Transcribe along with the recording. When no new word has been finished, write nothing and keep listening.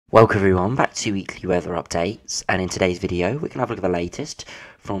Welcome everyone back to weekly weather updates, and in today's video we're going to have a look at the latest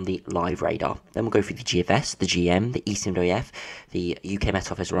from the live radar. Then we'll go through the GFS, the GM, the ECMWF, the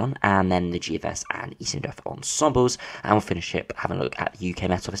UKMO Operational Run, and then the GFS and ECMWF Ensembles, and we'll finish up having a look at the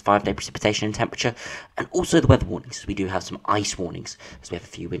UKMO Office 5-day precipitation and temperature, and also the weather warnings. We do have some ice warnings, as we have a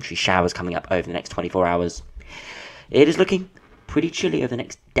few wintry showers coming up over the next 24 hours. It is looking pretty chilly over the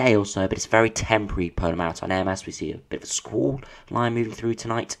next day or so, but it's very temporary polar maritime air mass. We see a bit of a squall line moving through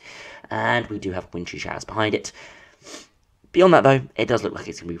tonight, and we do have wintry showers behind it. Beyond that, though, it does look like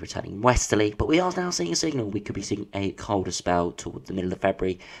it's going to be returning westerly, but we are now seeing a signal. We could be seeing a colder spell towards the middle of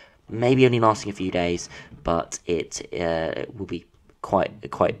February, maybe only lasting a few days, but it will be quite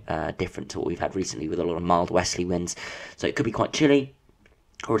different to what we've had recently with a lot of mild westerly winds. So it could be quite chilly.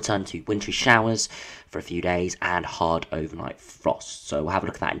 We'll return to wintry showers for a few days and hard overnight frost. So we'll have a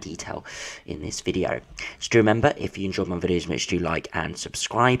look at that in detail in this video. Just do remember, if you enjoyed my videos, make sure you like and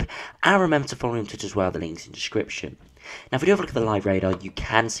subscribe. And remember to follow me on Twitter as well, the link's in the description. Now if we do have a look at the live radar, you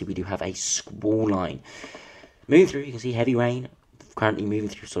can see we do have a squall line moving through. You can see heavy rain currently moving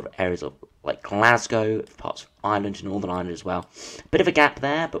through sort of areas of like Glasgow, parts of Ireland, Northern Ireland as well. Bit of a gap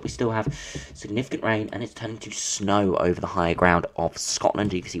there, but we still have significant rain, and it's turning to snow over the higher ground of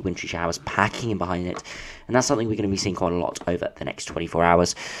Scotland. You can see wintry showers packing in behind it, and that's something we're going to be seeing quite a lot over the next 24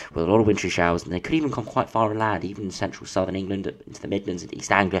 hours, with a lot of wintry showers, and they could even come quite far inland, even in central southern England, into the Midlands and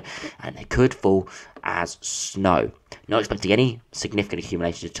East Anglia, and they could fall as snow. Not expecting any significant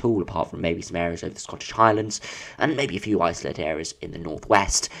accumulation at all, apart from maybe some areas over the Scottish Highlands, and maybe a few isolated areas in the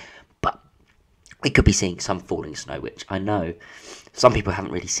northwest. We could be seeing some falling snow, which I know some people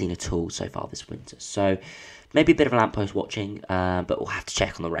haven't really seen at all so far this winter. So maybe a bit of a lamppost watching, but we'll have to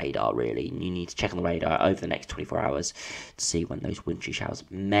check on the radar, really. You need to check on the radar over the next 24 hours to see when those wintry showers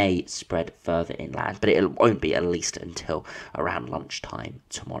may spread further inland. But it won't be at least until around lunchtime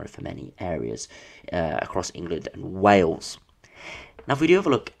tomorrow for many areas across England and Wales. Now, if we do have a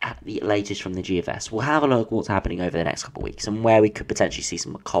look at the latest from the GFS, we'll have a look at what's happening over the next couple of weeks and where we could potentially see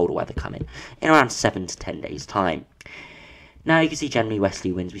some colder weather coming in around 7 to 10 days' time. Now, you can see generally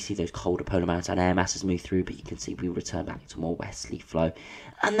westerly winds. We see those colder polar maritime air masses move through, but you can see we return back to more westerly flow.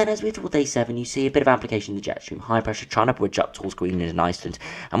 And then as we toward day 7, you see a bit of application of the jet stream, high pressure trying to bridge up towards Greenland and Iceland,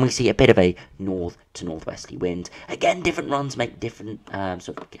 and we see a bit of a north to northwesterly wind. Again, different runs make different,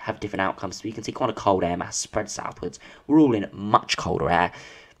 sort of have different outcomes. So you can see quite a cold air mass spread southwards. We're all in much colder air.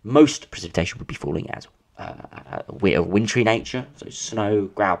 Most precipitation would be falling as of wintry nature, so snow,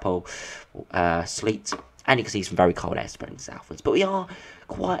 graupel, sleet. And you can see some very cold air spreading southwards. But we are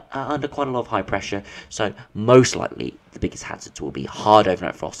under quite a lot of high pressure, so most likely the biggest hazards will be hard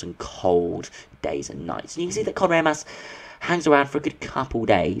overnight frost and cold days and nights. And you can see that cold air mass hangs around for a good couple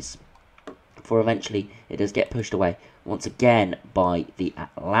days before eventually it does get pushed away once again by the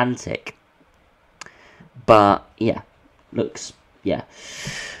Atlantic. But yeah, look,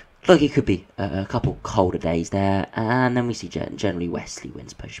 it could be a couple colder days there, and then we see generally westerly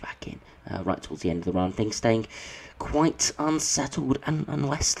winds push back in right towards the end of the run. Things staying quite unsettled and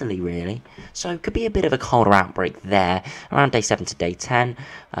westerly, really. So it could be a bit of a colder outbreak there around day 7 to day 10.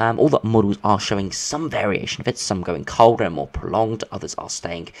 All the models are showing some variation of it, some going colder and more prolonged, others are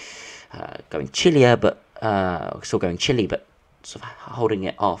staying going chillier, but still going chilly, but sort of holding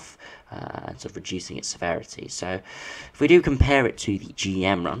it off and sort of reducing its severity. So if we do compare it to the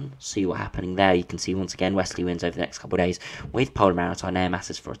GM run, see what's happening there, you can see once again westerly winds over the next couple of days with polar maritime air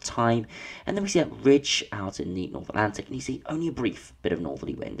masses for a time, and then we see that ridge out in the North Atlantic, and you see only a brief bit of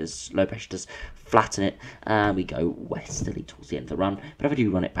northerly wind as low pressure does flatten it, and we go westerly towards the end of the run. But if I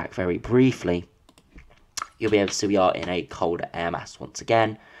do run it back very briefly, you'll be able to see we are in a colder air mass once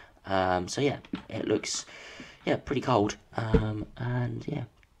again. So yeah, it looks pretty cold, and yeah,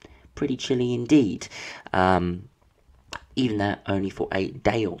 pretty chilly indeed, even there only for a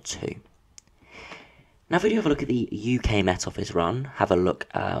day or two. Now if we do have a look at the UK Met Office run, have a look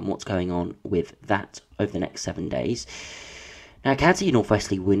what's going on with that over the next 7 days. Now I can see a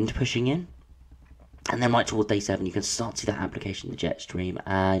northwesterly wind pushing in, and then right towards day 7 you can start to see that application of the jet stream,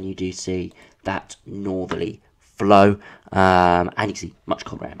 and you do see that northerly flow, and you can see much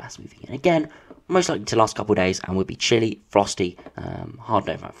colder air mass moving in. Again, most likely to last a couple of days, and will be chilly, frosty, hard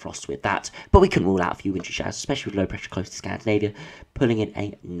overnight frost with that. But we can rule out a few wintry showers, especially with low pressure close to Scandinavia, pulling in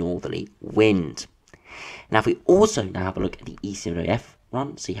a northerly wind. Now, if we also now have a look at the ECMWF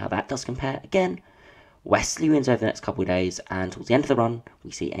run, see how that does compare. Again, westerly winds over the next couple of days, and towards the end of the run, we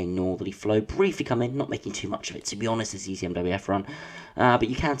see a northerly flow briefly come in, not making too much of it, to be honest, this ECMWF run, but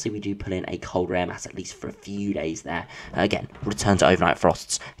you can see we do pull in a colder air mass, at least for a few days there. Again, return to overnight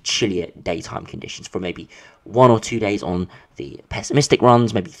frosts, chillier daytime conditions for maybe 1 or 2 days on the pessimistic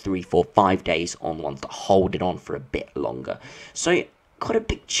runs, maybe 3, 4, 5 days on ones that hold it on for a bit longer. So, quite a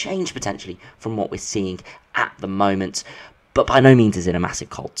big change potentially from what we're seeing at the moment. But by no means is it a massive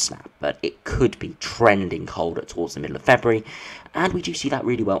cold snap, but it could be trending colder towards the middle of February, and we do see that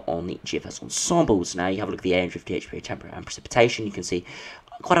really well on the GFS Ensembles. Now, you have a look at the 850 HPA temperature and precipitation, you can see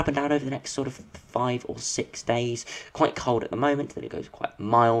quite up and down over the next sort of 5 or 6 days, quite cold at the moment, then it goes quite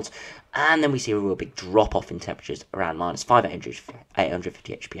mild, and then we see a real big drop off in temperatures around -5 at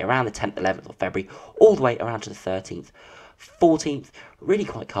 850 HPA around the 10th, 11th of February, all the way around to the 13th, 14th, really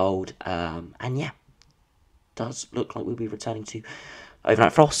quite cold, and yeah, does look like we'll be returning to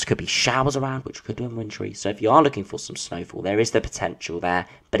overnight frost. Could be showers around, which could do wintry. So if you are looking for some snowfall, there is the potential there,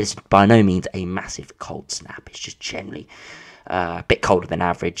 but it's by no means a massive cold snap. It's just generally a bit colder than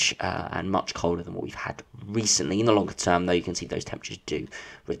average, and much colder than what we've had recently. In the longer term, though, you can see those temperatures do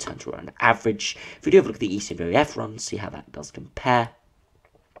return to around average. If we do have a look at the ECMWF run, see how that does compare.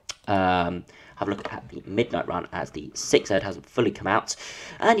 Have a look at the midnight run as the 6Z hasn't fully come out,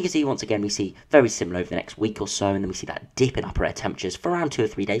 and you can see once again we see very similar over the next week or so, and then we see that dip in upper air temperatures for around 2 or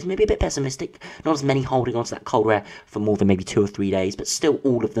 3 days, maybe a bit pessimistic, not as many holding on to that cold air for more than maybe 2 or 3 days, but still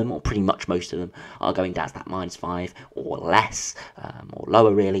all of them, or pretty much most of them, are going down to that -5 or less, or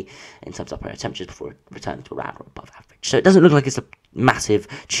lower really, in terms of upper air temperatures before returning to around or above average. So it doesn't look like it's a massive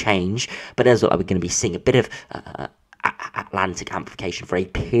change, but it does look like we're going to be seeing a bit of Atlantic amplification for a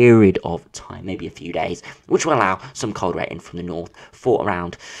period of time, maybe a few days, which will allow some cold air in from the north for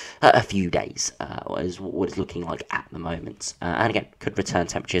around a few days, is what it's looking like at the moment. And again, could return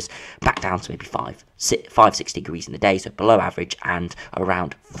temperatures back down to maybe 5, 6 degrees in the day, so below average, and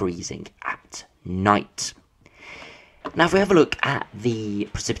around freezing at night. Now, if we have a look at the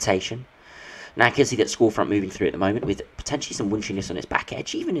precipitation, now you can see that squall front moving through at the moment with potentially some wintriness on its back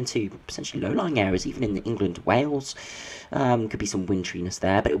edge, even into potentially low-lying areas, even in England, Wales. Could be some wintriness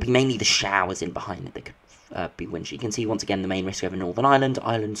there, but it will be mainly the showers in behind it that could be wintry. You can see once again the main risk over Northern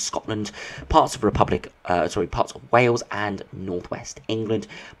Ireland, Scotland, parts of parts of Wales and northwest England.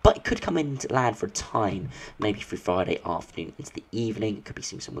 But it could come into land for a time, maybe through Friday afternoon into the evening. It could be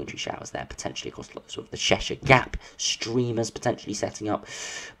seeing some wintry showers there, potentially across sort of the Cheshire Gap, streamers potentially setting up.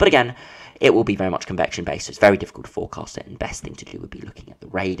 But again, it will be very much convection based, so it's very difficult to forecast it, and best thing to do would be looking at the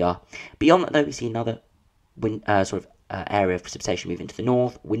radar. Beyond that, though, we see another area of precipitation moving to the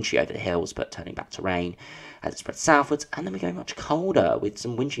north, wintry over the hills, but turning back to rain as it spreads southwards, and then we go much colder with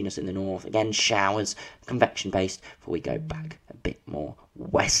some wintriness in the north. Again, showers, convection based, before we go back a bit more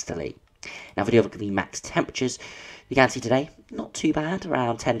westerly. Now, if we do look at the max temperatures, you can see today, not too bad,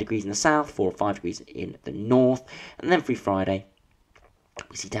 around 10 degrees in the south, 4 or 5 degrees in the north, and then through Friday,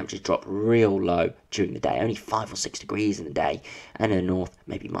 we see temperatures drop real low during the day, only 5 or 6 degrees in the day, and in the north,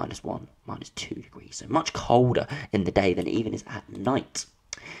 maybe -1, -2 degrees, so much colder in the day than it even is at night.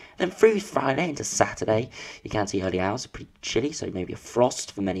 Then through Friday into Saturday, you can see early hours are pretty chilly, so maybe a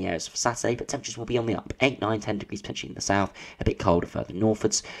frost for many areas for Saturday, but temperatures will be on the up, 8, 9, 10 degrees potentially in the south, a bit colder further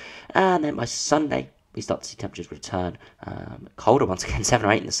northwards, and then by Sunday, we start to see temperatures return colder once again, 7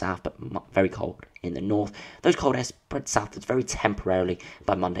 or 8 in the south, but very cold in the north. Those cold air spread southwards very temporarily.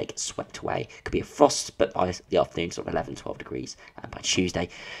 By Monday, it gets swept away. Could be a frost, but by the afternoon, sort of 11, 12 degrees. And by Tuesday,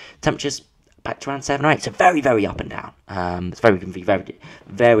 temperatures back to around 7 or 8. So very, very up and down. It's going to be very,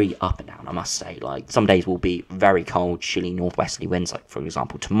 very up and down, I must say. Like, some days will be very cold, chilly northwesterly winds, like, for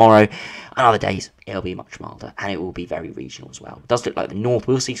example, tomorrow. And other days, it'll be much milder, and it will be very regional as well. It does look like the north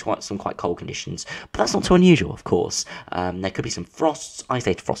will see some quite cold conditions, but that's not too unusual, of course. There could be some frosts,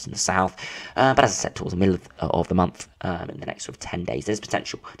 isolated frost in the south, but as I said, towards the middle of the month, in the next sort of 10 days, there's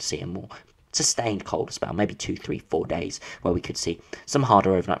potential to see a more sustained colder spell, maybe 2, 3, 4 days, where we could see some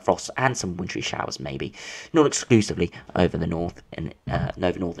harder overnight frosts and some wintry showers, maybe not exclusively over the north and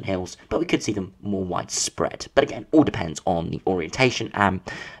over northern hills, but we could see them more widespread. But again, all depends on the orientation and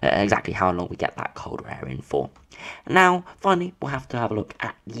exactly how long we get that colder air in for. Now, finally, we'll have to have a look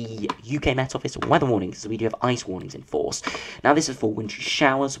at the UK Met Office weather warnings, so we do have ice warnings in force. Now, this is for wintry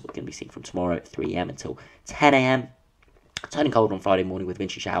showers. We're going to be seeing from tomorrow at 3 AM until 10 AM. Turning cold on Friday morning with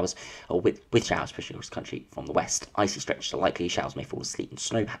wintry showers, or with showers pushing across the country from the west. Icy stretches are likely. Showers may fall as sleet and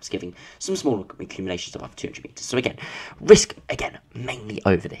snow, perhaps giving some small accumulations above 200 metres. So again, risk, again, mainly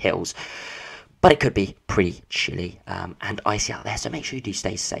over the hills. but it could be pretty chilly and icy out there, so make sure you do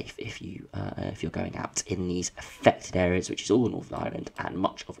stay safe if you're going out in these affected areas, which is all Northern Ireland and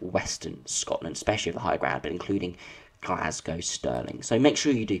much of Western Scotland, especially the high ground, but including Glasgow, Stirling. So make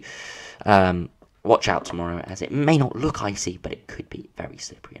sure you do watch out tomorrow, as it may not look icy, but it could be very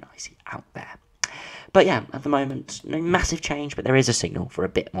slippery and icy out there. But yeah, at the moment, no massive change, but there is a signal for a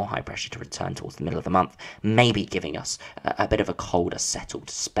bit more high pressure to return towards the middle of the month, maybe giving us a bit of a colder, settled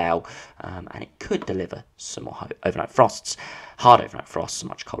spell, and it could deliver some more overnight frosts, hard overnight frosts, some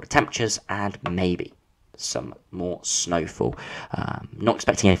much colder temperatures, and maybe some more snowfall. Not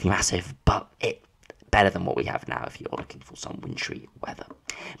expecting anything massive, but it better than what we have now if you're looking for some wintry weather.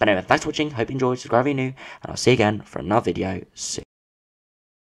 But anyway, thanks for watching, hope you enjoyed, subscribe if you're new, and I'll see you again for another video soon.